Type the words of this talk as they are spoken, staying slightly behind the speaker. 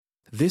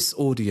This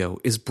audio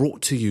is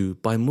brought to you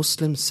by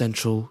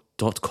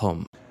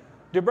MuslimCentral.com.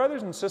 Dear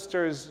brothers and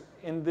sisters,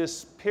 in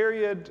this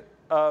period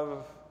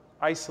of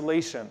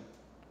isolation,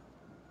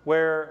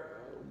 where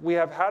we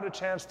have had a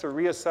chance to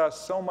reassess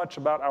so much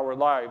about our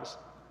lives,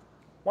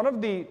 one of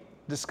the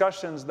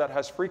discussions that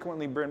has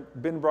frequently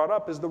been brought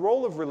up is the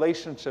role of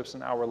relationships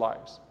in our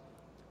lives,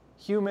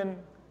 human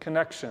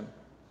connection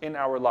in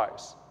our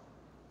lives,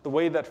 the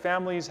way that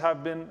families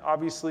have been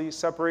obviously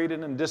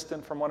separated and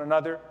distant from one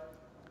another.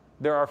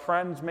 There are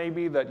friends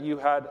maybe that you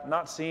had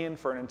not seen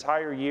for an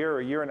entire year or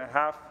a year and a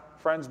half,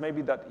 friends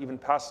maybe that even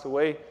passed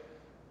away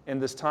in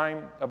this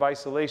time of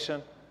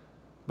isolation.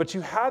 But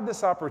you had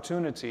this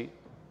opportunity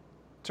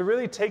to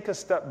really take a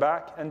step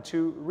back and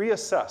to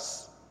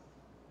reassess.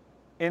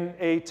 In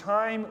a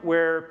time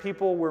where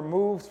people were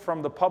moved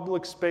from the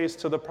public space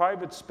to the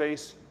private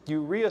space,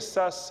 you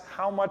reassess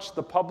how much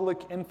the public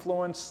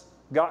influence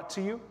got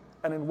to you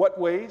and in what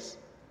ways,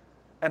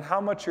 and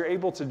how much you're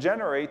able to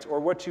generate or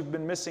what you've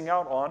been missing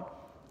out on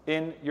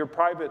in your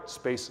private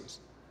spaces.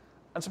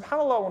 And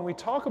subhanAllah, when we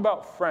talk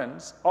about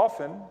friends,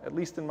 often, at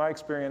least in my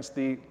experience,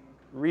 the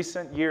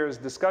recent years,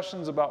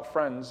 discussions about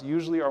friends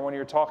usually are when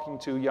you're talking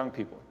to young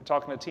people. You're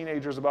talking to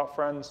teenagers about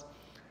friends,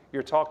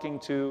 you're talking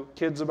to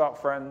kids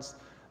about friends,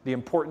 the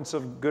importance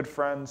of good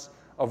friends,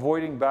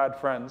 avoiding bad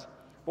friends.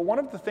 But one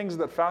of the things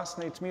that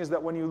fascinates me is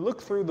that when you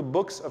look through the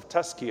books of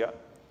tazkiyah,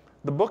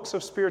 the books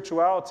of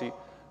spirituality,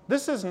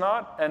 this is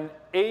not an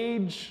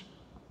age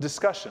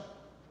discussion.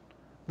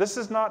 This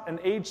is not an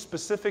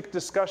age-specific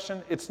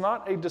discussion. It's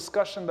not a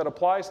discussion that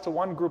applies to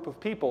one group of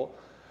people,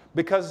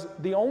 because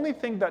the only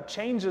thing that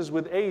changes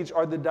with age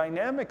are the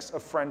dynamics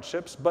of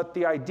friendships, but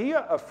the idea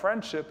of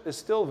friendship is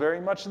still very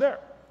much there.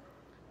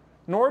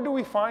 Nor do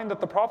we find that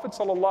the Prophet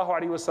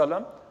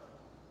ﷺ,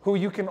 who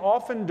you can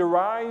often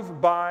derive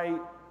by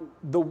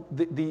the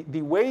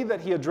way that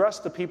he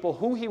addressed the people,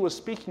 who he was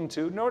speaking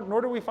to, nor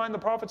do we find the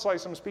Prophet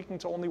ﷺ speaking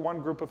to only one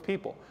group of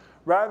people.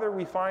 Rather,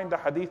 we find the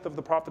hadith of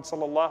the Prophet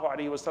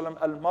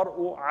ﷺ,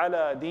 al-mar'u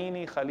ala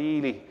dini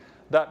khalili,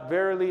 that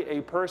verily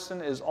a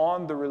person is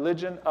on the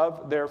religion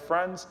of their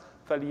friends.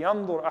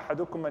 فَلْيَنْظُرْ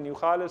أَحَدُكُمْ مَنْ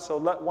يُخَالِطُ. So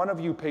let one of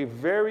you pay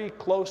very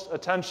close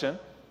attention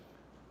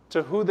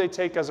to who they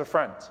take as a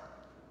friend.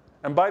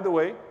 And by the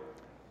way,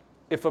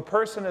 if a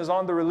person is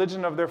on the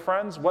religion of their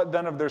friends, what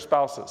then of their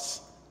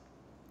spouses?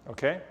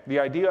 Okay? The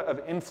idea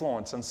of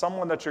influence and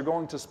someone that you're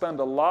going to spend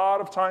a lot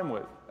of time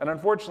with. And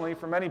unfortunately,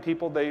 for many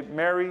people, they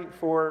marry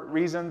for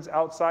reasons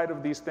outside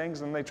of these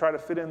things and they try to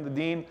fit in the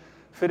deen,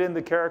 fit in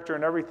the character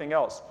and everything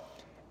else.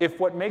 If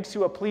what makes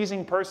you a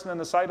pleasing person in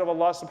the sight of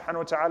Allah subhanahu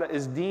wa ta'ala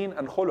is deen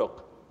and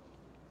khuluq,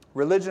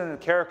 religion and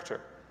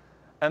character,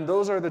 and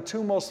those are the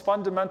two most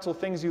fundamental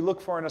things you look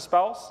for in a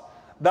spouse,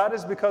 that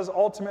is because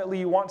ultimately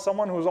you want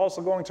someone who's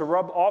also going to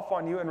rub off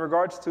on you in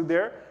regards to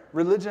their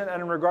religion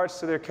and in regards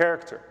to their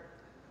character.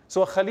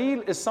 So a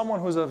Khalil is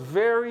someone who's a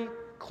very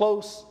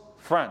close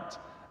friend.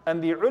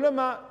 And the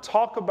ulama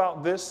talk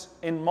about this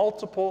in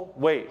multiple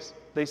ways.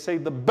 They say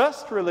the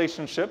best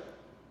relationship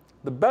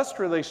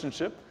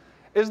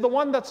is the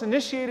one that's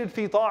initiated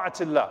fi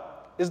ta'atillah,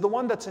 is the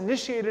one that's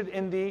initiated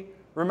in the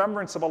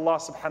remembrance of Allah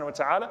subhanahu wa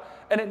ta'ala.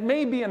 And it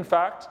may be in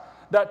fact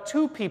that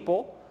two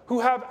people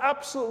who have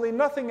absolutely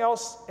nothing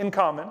else in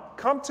common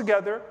come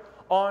together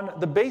on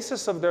the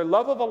basis of their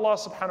love of Allah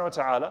subhanahu wa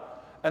ta'ala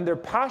and their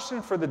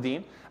passion for the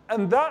deen.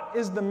 And that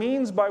is the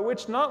means by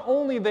which not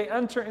only they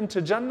enter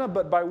into Jannah,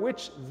 but by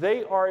which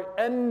they are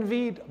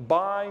envied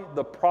by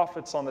the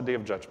prophets on the Day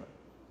of Judgment.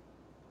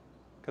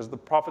 Because the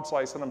Prophet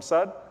ﷺ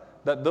said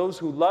that those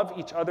who love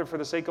each other for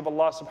the sake of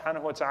Allah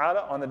subhanahu wa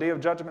ta'ala on the Day of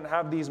Judgment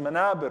have these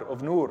manabir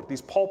of nur,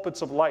 these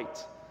pulpits of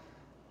light.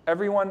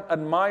 Everyone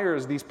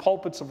admires these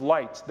pulpits of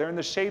light. They're in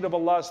the shade of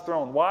Allah's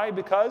throne. Why?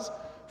 Because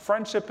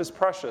friendship is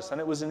precious and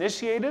it was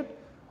initiated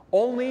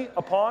only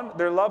upon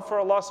their love for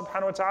Allah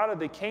subhanahu wa ta'ala.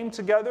 They came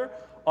together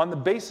on the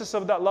basis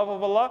of that love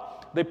of Allah.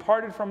 They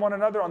parted from one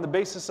another on the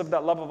basis of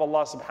that love of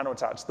Allah subhanahu wa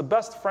ta'ala. It's the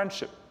best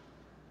friendship.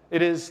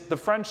 It is the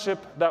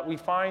friendship that we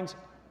find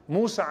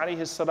Musa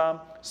alayhi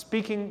salam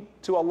speaking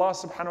to Allah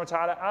subhanahu wa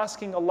ta'ala,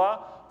 asking Allah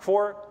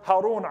for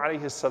Harun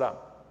alayhi salam.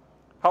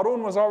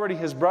 Harun was already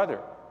his brother,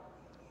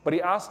 but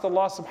he asked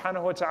Allah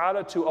subhanahu wa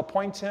ta'ala to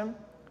appoint him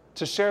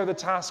to share the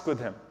task with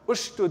him.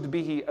 Ushdud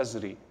bihi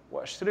azri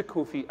wa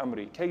ashrikhu fi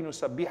amri kay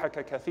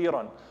nusabbihaka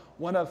kathiran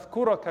wa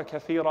nadhkuraka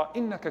kathira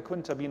innaka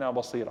kunta bina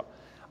basira.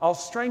 I'll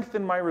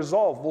strengthen my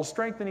resolve. We'll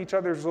strengthen each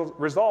other's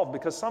resolve,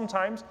 because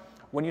sometimes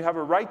when you have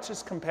a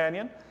righteous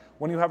companion,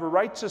 when you have a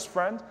righteous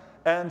friend,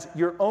 and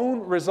your own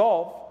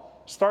resolve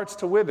starts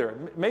to wither,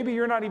 maybe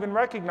you're not even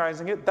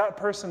recognizing it, that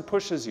person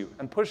pushes you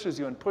and pushes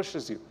you and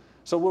pushes you.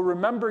 So we'll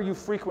remember you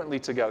frequently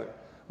together.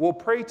 We'll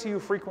pray to you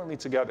frequently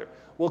together.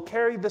 We'll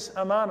carry this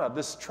amana,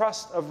 this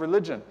trust of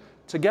religion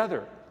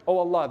together. Oh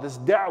Allah, this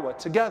da'wah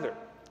together.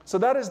 So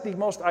that is the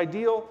most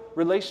ideal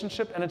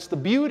relationship, and it's the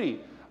beauty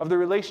of the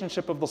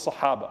relationship of the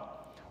Sahaba.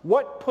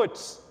 What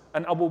puts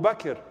an Abu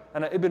Bakr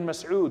and an Ibn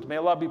Mas'ud, may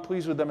Allah be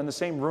pleased with them, in the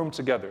same room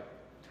together?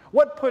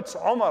 What puts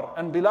Umar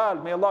and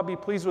Bilal, may Allah be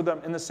pleased with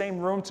them, in the same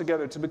room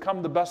together to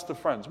become the best of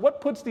friends?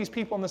 What puts these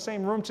people in the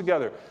same room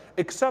together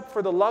except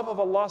for the love of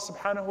Allah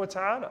subhanahu wa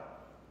ta'ala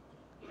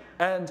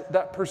and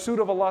that pursuit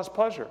of Allah's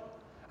pleasure?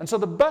 And so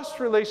the best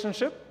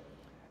relationship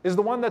is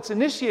the one that's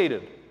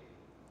initiated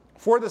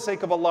for the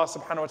sake of Allah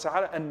subhanahu wa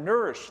ta'ala and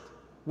nourished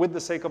with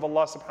the sake of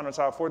Allah subhanahu wa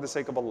ta'ala for the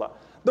sake of Allah.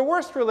 The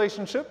worst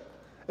relationship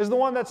is the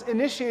one that's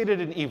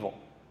initiated in evil,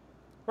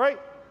 right?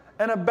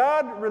 And a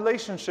bad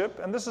relationship,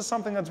 and this is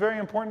something that's very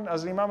important,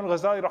 as Imam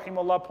al-Ghazali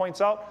rahimahullah points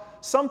out,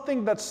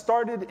 something that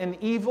started in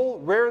evil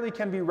rarely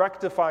can be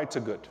rectified to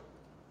good.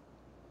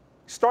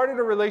 Started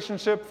a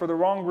relationship for the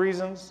wrong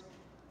reasons,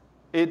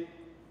 it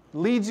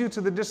leads you to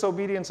the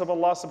disobedience of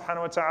Allah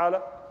subhanahu wa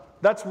ta'ala,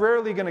 that's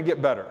rarely going to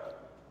get better,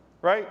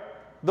 right?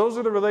 Those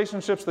are the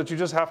relationships that you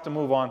just have to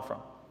move on from.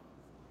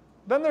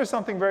 Then there's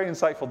something very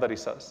insightful that he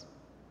says.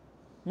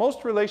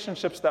 Most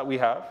relationships that we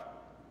have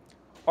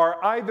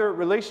are either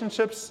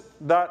relationships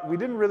that we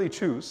didn't really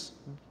choose.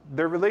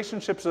 They're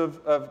relationships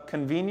of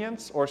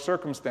convenience or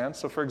circumstance.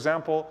 So for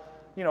example,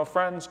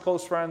 friends,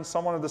 close friends,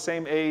 someone of the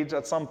same age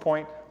at some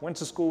point, went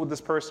to school with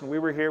this person, we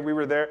were here, we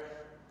were there,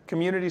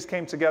 communities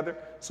came together.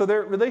 So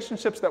they're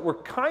relationships that were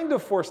kind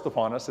of forced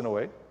upon us in a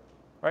way,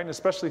 right? And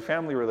especially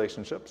family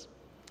relationships.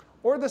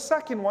 Or the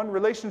second one,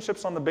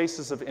 relationships on the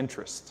basis of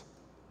interest,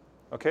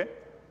 okay?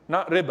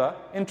 Not riba,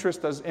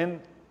 interest as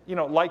in,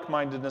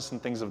 like-mindedness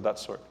and things of that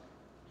sort.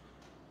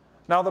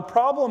 Now the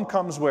problem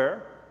comes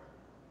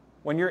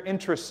when your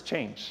interests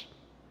change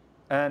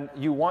and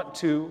you want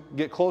to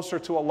get closer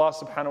to Allah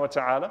subhanahu wa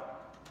ta'ala,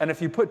 and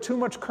if you put too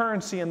much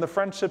currency in the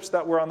friendships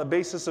that were on the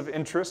basis of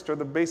interest or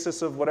the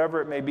basis of whatever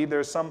it may be,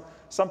 there's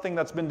something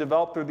that's been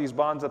developed through these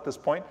bonds at this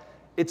point,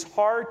 it's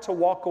hard to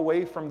walk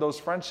away from those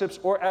friendships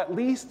or at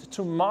least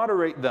to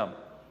moderate them.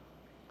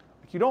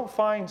 You don't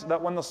find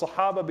that when the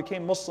Sahaba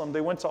became Muslim,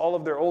 they went to all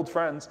of their old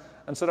friends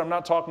and said, I'm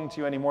not talking to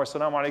you anymore,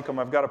 Assalamu alaikum,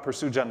 I've got to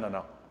pursue Jannah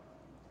now.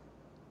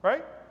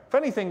 Right? If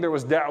anything, there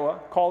was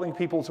da'wah, calling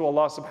people to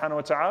Allah subhanahu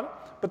wa ta'ala.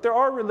 But there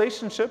are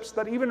relationships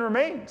that even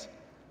remained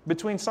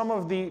between some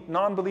of the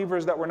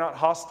non-believers that were not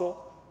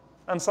hostile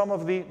and some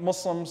of the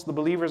Muslims, the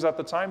believers at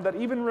the time, that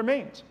even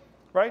remained.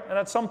 Right? And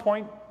at some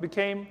point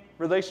became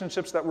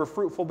relationships that were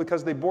fruitful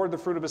because they bore the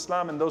fruit of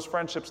Islam in those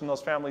friendships and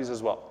those families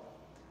as well.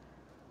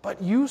 But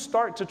you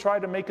start to try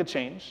to make a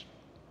change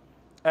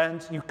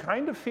and you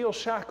kind of feel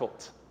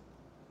shackled.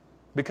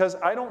 Because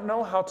I don't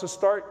know how to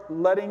start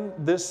letting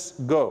this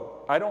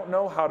go. I don't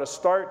know how to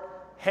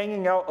start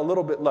hanging out a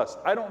little bit less.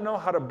 I don't know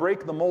how to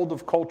break the mold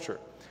of culture.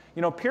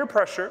 Peer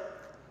pressure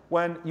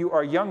when you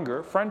are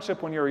younger,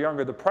 friendship when you're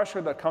younger, the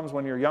pressure that comes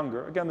when you're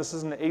younger, again, this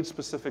isn't an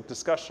age-specific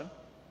discussion,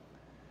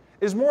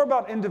 is more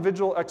about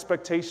individual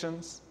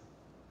expectations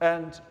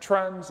and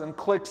trends and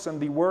cliques and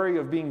the worry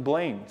of being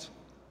blamed.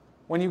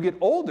 When you get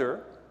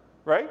older,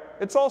 right?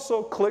 It's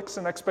also cliques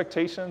and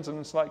expectations, and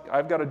it's like,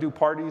 I've got to do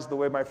parties the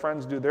way my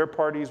friends do their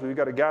parties. We've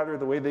got to gather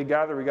the way they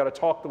gather. We've got to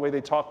talk the way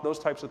they talk, those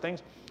types of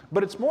things.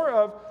 But it's more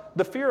of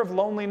the fear of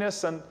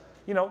loneliness and,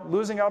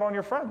 losing out on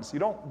your friends. You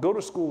don't go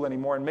to school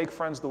anymore and make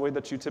friends the way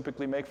that you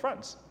typically make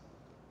friends.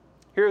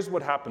 Here's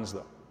what happens,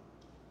 though.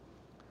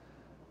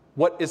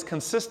 What is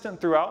consistent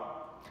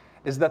throughout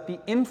is that the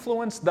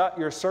influence that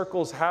your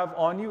circles have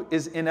on you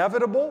is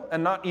inevitable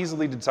and not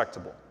easily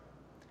detectable.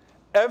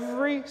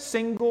 Every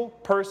single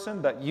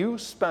person that you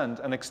spend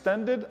an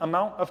extended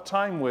amount of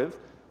time with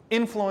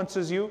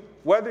influences you,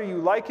 whether you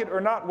like it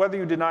or not, whether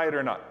you deny it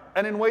or not,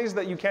 and in ways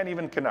that you can't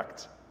even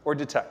connect or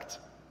detect,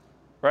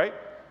 right?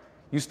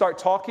 You start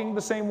talking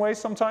the same way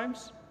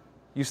sometimes.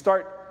 You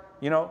start,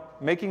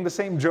 making the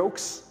same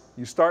jokes.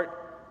 You start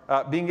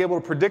being able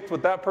to predict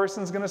what that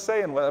person's going to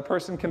say, and that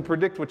person can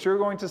predict what you're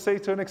going to say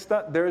to an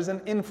extent. There is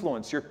an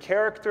influence. Your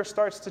character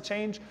starts to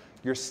change.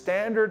 Your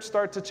standards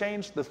start to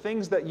change. The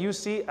things that you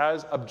see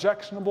as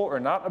objectionable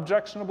or not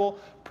objectionable,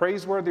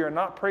 praiseworthy or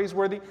not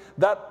praiseworthy,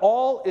 that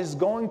all is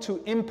going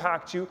to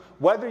impact you,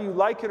 whether you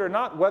like it or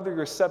not, whether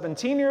you're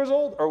 17 years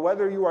old or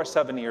whether you are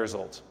 7 years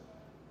old.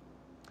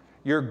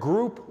 Your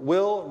group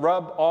will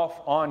rub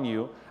off on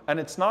you, and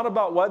it's not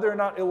about whether or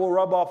not it will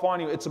rub off on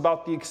you, it's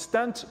about the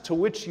extent to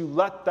which you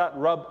let that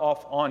rub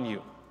off on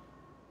you.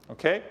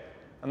 Okay?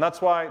 And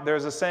that's why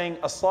there's a saying,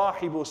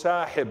 as-sahibu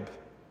sahib.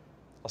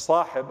 A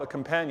sahib, a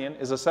companion,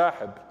 is a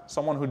sahib,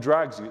 someone who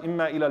drags you.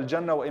 Imma ila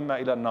al-jannah wa imma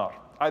ila an-nar.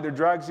 Either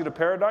drags you to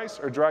paradise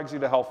or drags you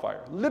to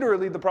hellfire.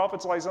 Literally, the Prophet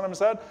ﷺ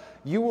said,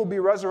 you will be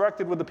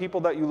resurrected with the people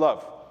that you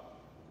love.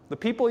 The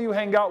people you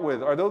hang out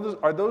with, are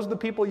those the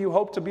people you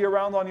hope to be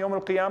around on Yawm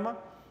al-Qiyamah?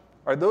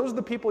 Are those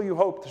the people you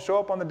hope to show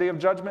up on the Day of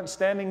Judgment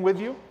standing with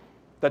you,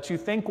 that you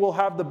think will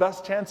have the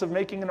best chance of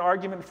making an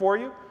argument for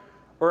you?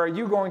 Or are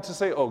you going to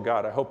say, oh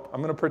God,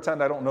 I'm going to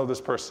pretend I don't know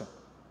this person?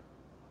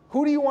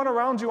 Who do you want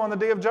around you on the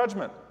Day of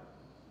Judgment?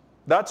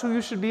 That's who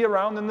you should be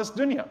around in this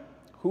dunya.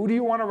 Who do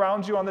you want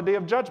around you on the Day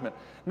of Judgment?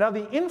 Now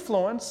the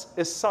influence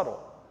is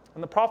subtle.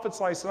 And the Prophet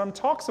ﷺ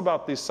talks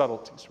about these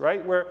subtleties,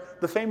 right? Where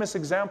the famous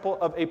example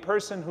of a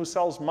person who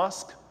sells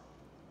musk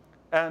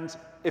And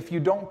if you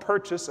don't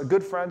purchase, a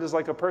good friend is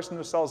like a person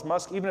who sells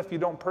musk. Even if you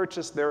don't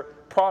purchase their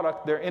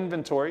product, their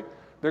inventory,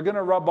 they're going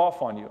to rub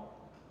off on you.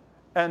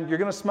 And you're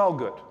going to smell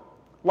good.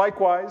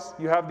 Likewise,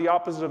 you have the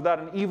opposite of that,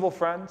 an evil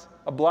friend,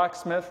 a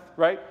blacksmith,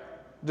 right?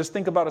 Just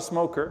think about a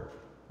smoker,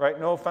 right?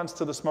 No offense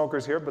to the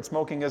smokers here, but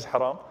smoking is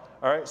haram.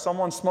 All right,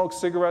 someone smokes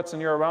cigarettes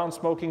and you're around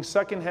smoking.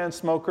 Secondhand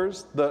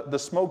smokers, the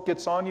smoke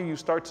gets on you, you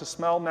start to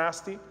smell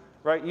nasty,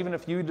 right? Even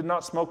if you did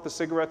not smoke the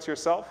cigarettes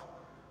yourself,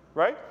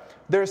 right?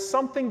 There's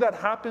something that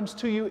happens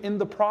to you in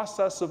the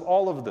process of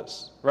all of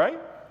this, right?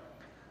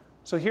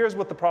 So here's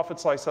what the Prophet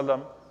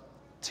ﷺ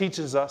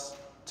teaches us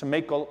to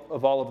make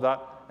of all of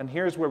that. And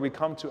here's where we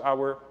come to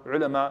our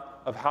ulama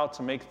of how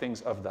to make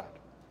things of that.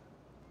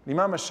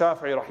 Imam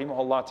al-Shafi'i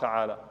rahimahullah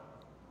ta'ala,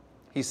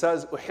 he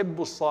says, أُحِبُّ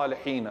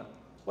الصَّالِحِينَ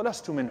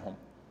وَلَسْتُ مِنْهُمْ.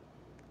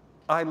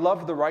 I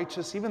love the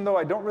righteous, even though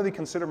I don't really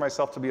consider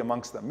myself to be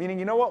amongst them. Meaning,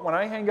 you know what? When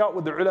I hang out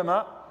with the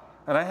ulama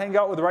and I hang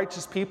out with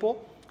righteous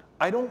people,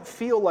 I don't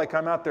feel like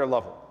I'm at their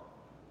level.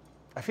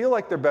 I feel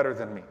like they're better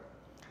than me.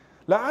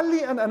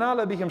 لَعَلِّي أَنْ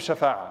أَنَالَ بِهِمْ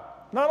شَفَاعَةً.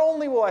 Not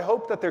only will I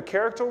hope that their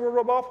character will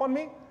rub off on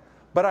me,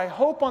 but I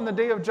hope on the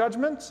day of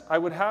judgment I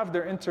would have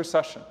their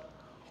intercession.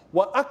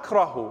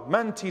 وَأَكْرَهُ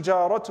مَنْ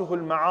تِجَارَتُهُ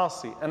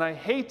الْمَعَاصِي. And I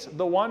hate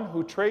the one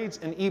who trades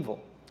in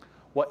evil.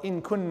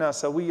 وَإِن كُنَّا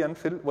سَوِيًّا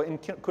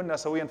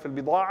فِي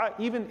الْبِضَاعَةِ.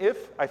 Even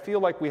if I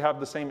feel like we have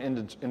the same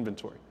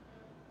inventory.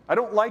 I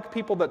don't like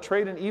people that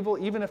trade in evil,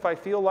 even if I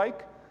feel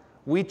like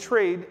we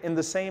trade in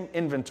the same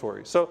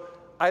inventory. So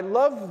I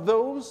love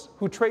those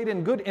who trade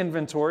in good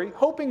inventory,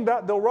 hoping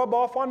that they'll rub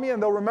off on me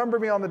and they'll remember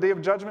me on the day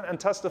of judgment and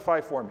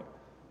testify for me.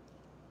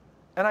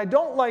 And I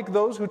don't like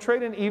those who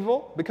trade in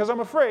evil because I'm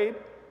afraid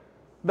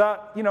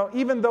that,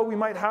 even though we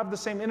might have the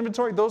same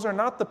inventory, those are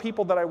not the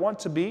people that I want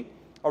to be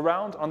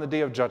around on the day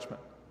of judgment.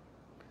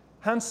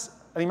 Hence,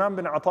 Imam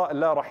bin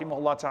Ata'illah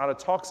rahimahullah ta'ala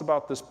talks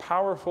about this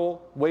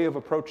powerful way of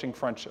approaching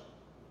friendship.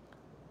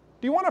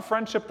 Do you want a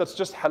friendship that's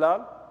just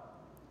halal?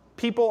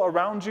 People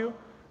around you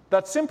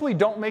that simply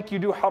don't make you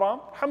do haram?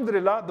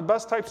 Alhamdulillah, the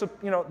best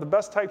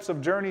types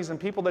of journeys and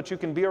people that you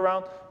can be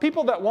around,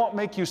 people that won't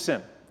make you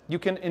sin. You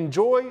can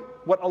enjoy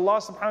what Allah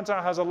subhanahu wa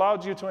ta'ala has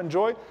allowed you to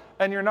enjoy,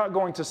 and you're not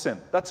going to sin.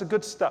 That's a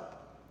good step.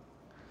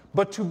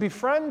 But to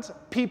befriend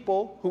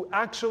people who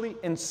actually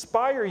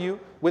inspire you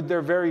with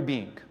their very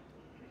being.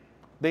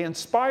 They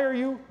inspire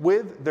you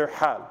with their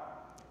hal.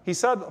 He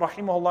said,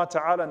 rahimahullah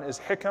ta'ala, in his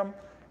hikam,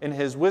 in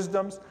his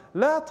wisdoms,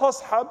 لا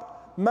تصحب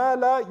ما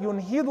لا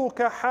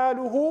ينهضك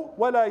حاله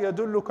ولا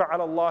يدلك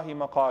على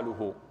الله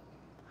مقاله.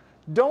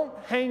 Don't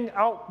hang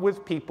out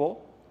with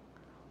people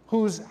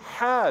whose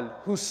hal,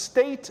 whose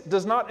state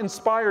does not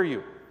inspire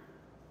you.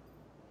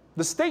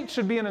 The state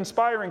should be an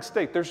inspiring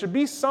state. There should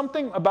be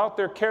something about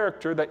their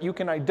character that you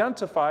can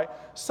identify,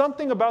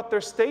 something about their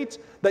state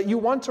that you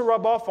want to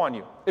rub off on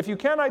you. If you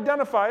can't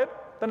identify it,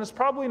 then it's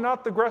probably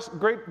not the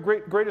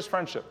greatest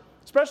friendship.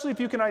 Especially if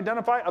you can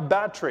identify a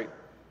bad trait,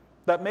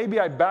 that maybe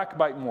I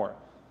backbite more.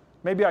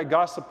 Maybe I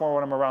gossip more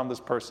when I'm around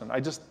this person.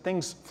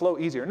 Things flow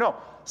easier. No,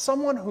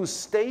 someone whose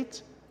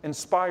state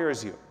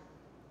inspires you.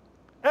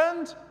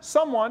 And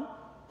someone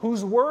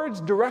whose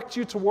words direct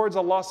you towards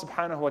Allah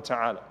subhanahu wa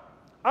ta'ala.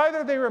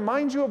 Either they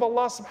remind you of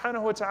Allah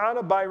subhanahu wa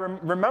ta'ala by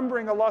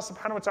remembering Allah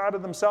subhanahu wa ta'ala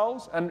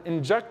themselves and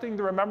injecting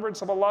the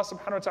remembrance of Allah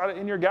subhanahu wa ta'ala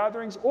in your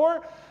gatherings,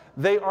 or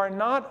they are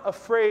not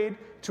afraid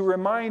to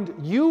remind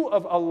you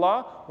of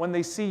Allah when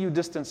they see you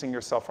distancing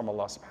yourself from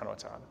Allah subhanahu wa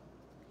ta'ala.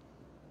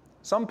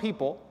 Some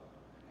people,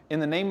 in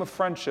the name of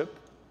friendship,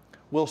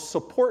 will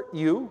support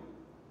you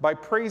by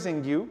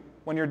praising you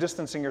when you're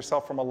distancing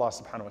yourself from Allah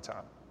subhanahu wa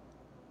ta'ala.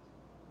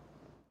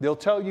 They'll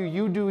tell you,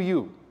 you do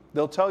you.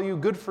 They'll tell you,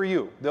 good for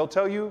you. They'll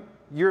tell you,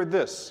 you're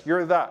this,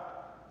 you're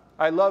that.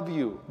 I love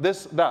you,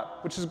 this,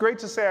 that. Which is great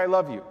to say, I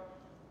love you,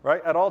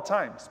 right, at all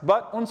times.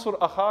 But, unsur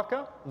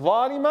akhaka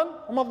zaliman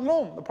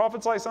madlum. The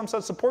Prophet ﷺ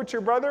said, support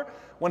your brother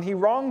when he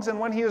wrongs and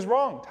when he is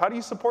wronged. How do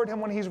you support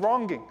him when he's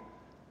wronging?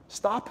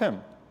 Stop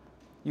him.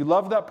 You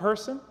love that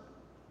person?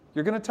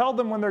 You're going to tell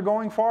them when they're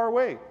going far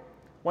away,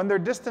 when they're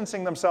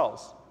distancing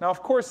themselves. Now,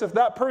 of course, if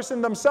that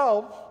person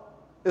themselves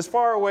is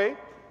far away,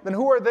 then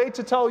who are they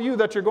to tell you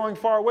that you're going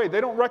far away?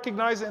 They don't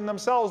recognize it in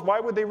themselves. Why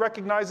would they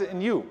recognize it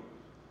in you?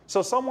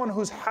 So someone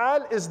whose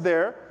hal is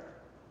there,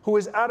 who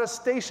is at a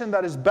station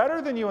that is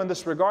better than you in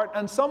this regard,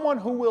 and someone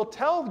who will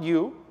tell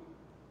you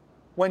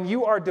when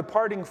you are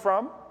departing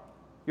from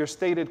your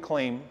stated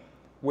claim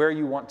where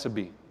you want to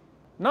be.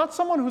 Not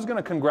someone who's going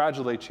to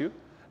congratulate you,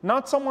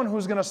 not someone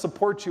who's going to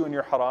support you in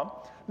your haram,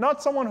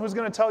 not someone who's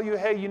going to tell you,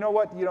 hey, you know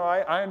what,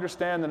 I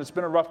understand that it's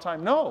been a rough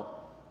time. No,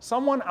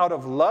 someone out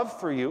of love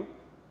for you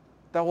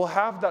that will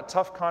have that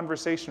tough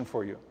conversation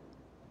for you.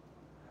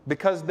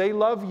 Because they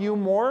love you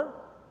more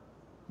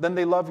than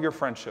they love your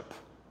friendship.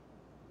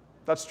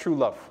 That's true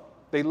love.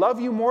 They love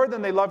you more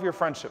than they love your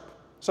friendship.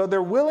 So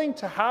they're willing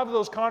to have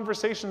those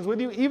conversations with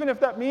you, even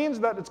if that means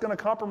that it's going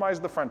to compromise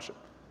the friendship.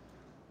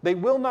 They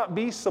will not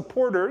be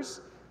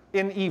supporters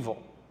in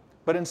evil.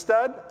 But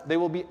instead, they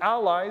will be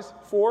allies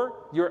for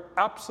your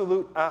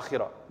absolute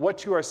akhirah,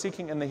 what you are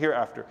seeking in the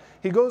hereafter.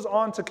 He goes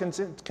on to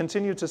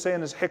continue to say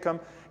in his hikam,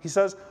 he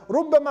says,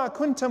 رُبَّمَا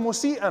كُنْتَ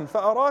مُسِيئًا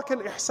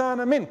فَأَرَاكَ الْإِحْسَانَ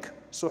مِنْكَ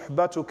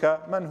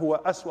صُحْبَتُكَ مَنْ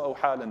هُوَ أَسْوَأُ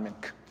حَالًا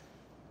مِنْكَ.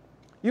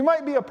 You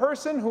might be a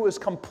person who is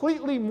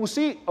completely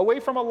musi', away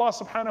from Allah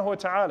subhanahu wa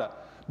ta'ala,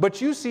 but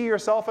you see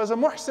yourself as a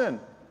muhsin.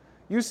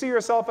 You see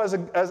yourself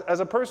as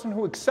a person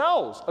who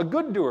excels, a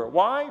good doer.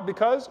 Why?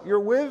 Because you're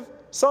with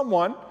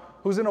someone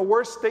who's in a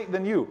worse state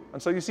than you.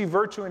 And so you see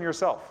virtue in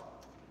yourself.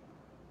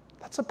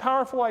 That's a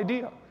powerful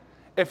idea.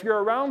 If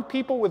you're around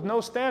people with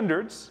no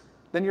standards,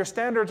 then your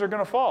standards are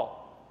going to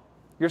fall.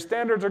 Your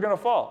standards are going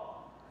to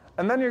fall.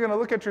 And then you're going to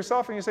look at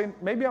yourself and you say,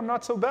 maybe I'm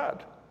not so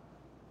bad.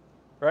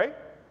 Right?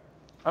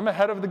 I'm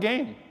ahead of the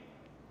game.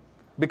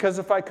 Because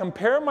if I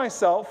compare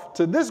myself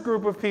to this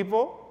group of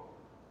people,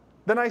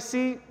 then I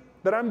see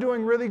that I'm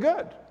doing really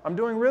good. I'm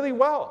doing really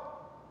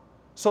well.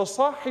 So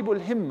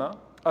sahibul himma,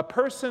 a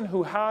person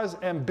who has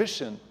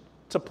ambition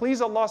to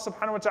please Allah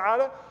subhanahu wa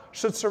ta'ala,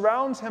 should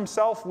surround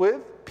himself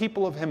with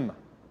people of himma.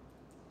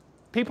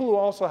 People who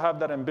also have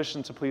that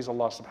ambition to please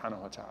Allah subhanahu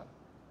wa ta'ala.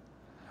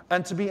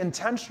 And to be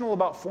intentional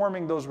about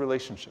forming those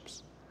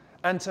relationships.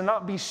 And to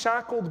not be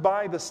shackled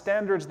by the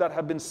standards that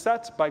have been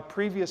set by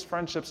previous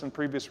friendships and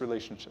previous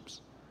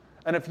relationships.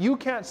 And if you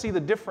can't see the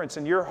difference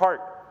in your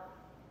heart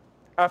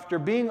after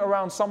being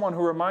around someone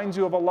who reminds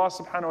you of Allah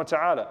subhanahu wa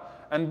ta'ala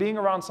and being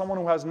around someone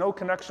who has no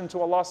connection to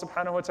Allah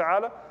subhanahu wa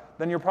ta'ala,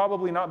 then you're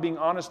probably not being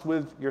honest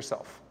with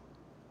yourself.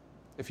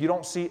 If you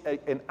don't see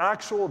an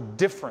actual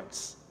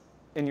difference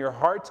in your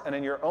heart and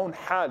in your own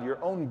hal,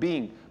 your own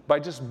being, by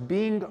just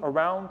being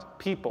around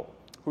people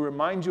who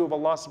remind you of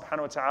Allah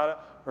subhanahu wa ta'ala,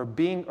 or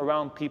being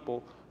around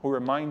people who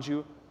remind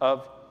you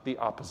of the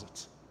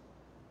opposite.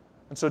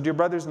 And so, dear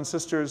brothers and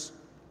sisters,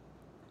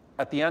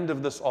 at the end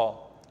of this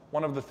all,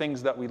 one of the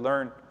things that we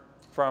learn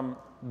from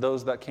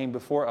those that came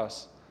before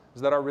us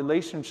is that our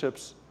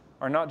relationships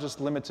are not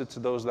just limited to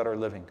those that are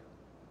living.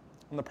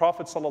 When the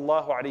Prophet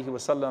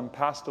ﷺ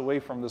passed away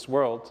from this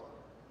world,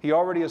 he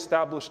already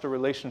established a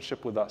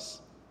relationship with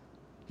us.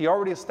 He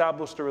already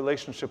established a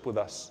relationship with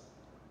us.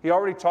 He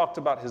already talked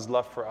about his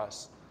love for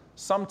us.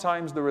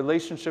 Sometimes the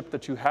relationship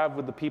that you have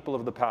with the people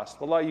of the past,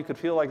 wallah, you could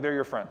feel like they're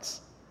your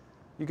friends.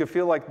 You could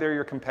feel like they're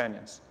your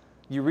companions.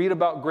 You read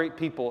about great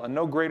people and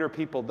no greater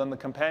people than the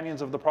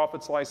companions of the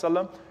Prophet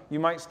ﷺ, you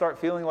might start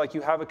feeling like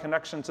you have a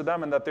connection to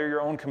them and that they're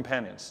your own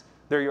companions.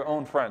 They're your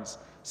own friends.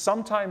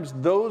 Sometimes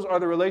those are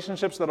the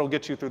relationships that'll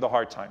get you through the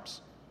hard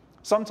times.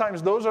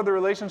 Sometimes those are the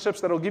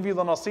relationships that'll give you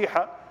the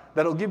nasiha,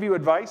 that'll give you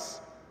advice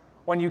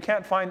when you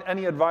can't find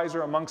any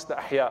advisor amongst the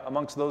ahya,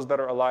 amongst those that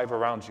are alive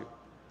around you.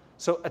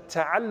 So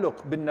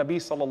at-ta'alluq bin Nabi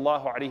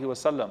sallallahu alayhi wa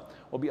sallam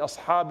wa bi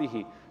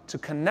ashabihi, to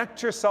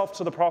connect yourself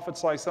to the Prophet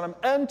ﷺ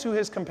and to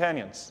his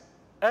companions.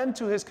 And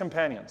to his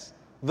companions.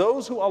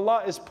 Those who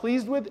Allah is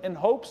pleased with, in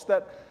hopes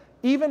that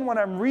even when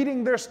I'm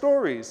reading their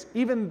stories,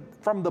 even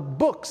from the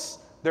books,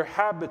 their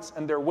habits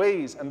and their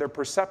ways and their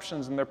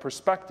perceptions and their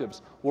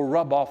perspectives will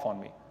rub off on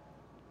me.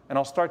 And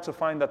I'll start to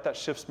find that that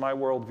shifts my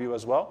worldview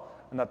as well,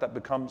 and that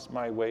becomes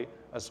my way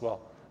as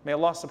well. May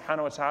Allah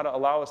subhanahu wa ta'ala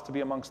allow us to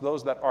be amongst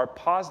those that are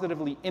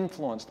positively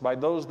influenced by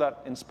those that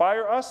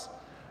inspire us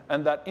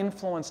and that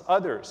influence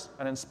others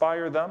and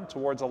inspire them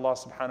towards Allah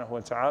subhanahu wa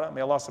ta'ala.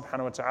 May Allah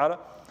subhanahu wa ta'ala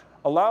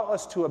allow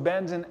us to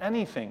abandon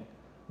anything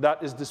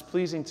that is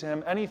displeasing to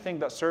Him, anything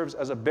that serves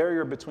as a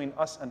barrier between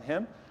us and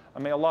Him.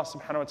 And may Allah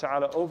subhanahu wa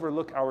ta'ala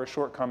overlook our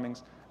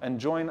shortcomings and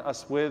join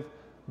us with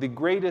the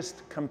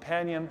greatest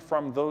companion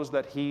from those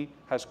that He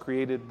has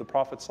created, the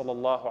Prophet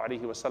sallallahu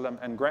alaihi wasallam,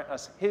 and grant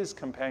us His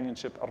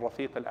companionship,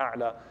 al-Rafiq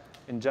al-A'la,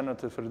 in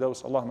Jannat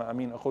al-Firdaus. Allahumma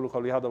ameen. Aqulu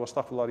qawli hadha wa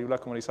astaghfirullah li wa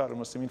lakum wa li sa'iril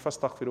muslimin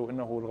fastaghfiruhu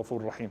innahu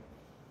al-ghafurur rahim.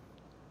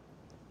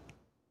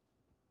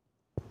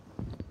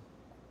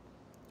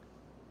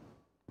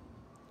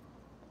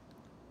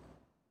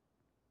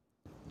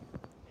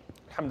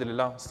 الحمد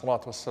لله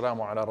والصلاة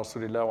والسلام على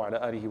رسول الله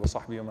وعلى آله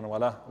وصحبه ومن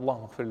والاه.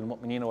 اللهم اغفر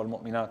للمؤمنين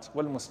والمؤمنات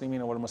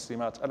والمسلمين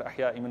والمسلمات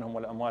الأحياء منهم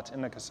والأموات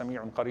إنك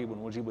سميع قريب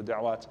مجيب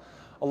الدعوات.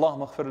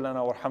 اللهم اغفر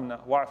لنا وارحمنا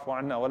واعف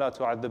عنا ولا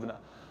تعذبنا.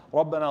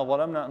 ربنا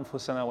ظلمنا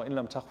أنفسنا وإن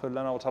لم تغفر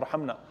لنا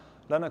وترحمنا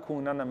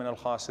لنكونن من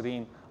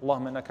الخاسرين.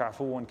 اللهم إنك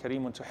عفو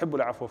كريم تحب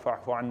العفو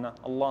فاعف عنا.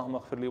 اللهم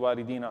اغفر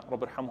لوالدينا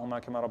رب ارحمهما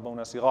كما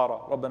ربونا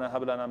صغارا. ربنا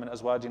هب لنا من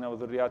أزواجنا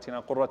وذرياتنا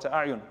قرة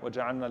أعين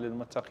واجعلنا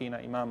للمتقين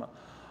إماما.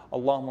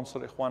 اللهم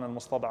انصر إخواننا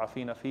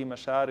المستضعفين في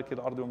مشارق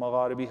الأرض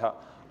ومغاربها.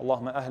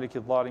 اللهم أهلك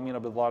الظالمين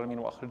بالظالمين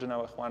وأخرجنا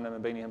وإخواننا من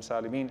بينهم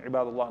سالمين.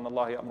 عباد الله إن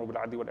الله يأمر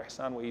بالعدل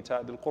والإحسان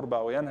وإيتاء ذي القربى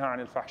وينهى عن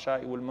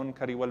الفحشاء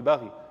والمنكر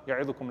والبغي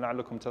يعظكم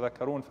لعلكم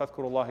تذكرون.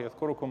 فاذكروا الله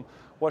يذكركم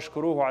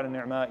واشكروه على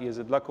النعماء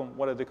يزد لكم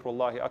ولذكر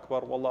الله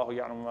أكبر والله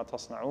يعلم ما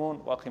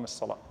تصنعون. وأقم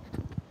الصلاة.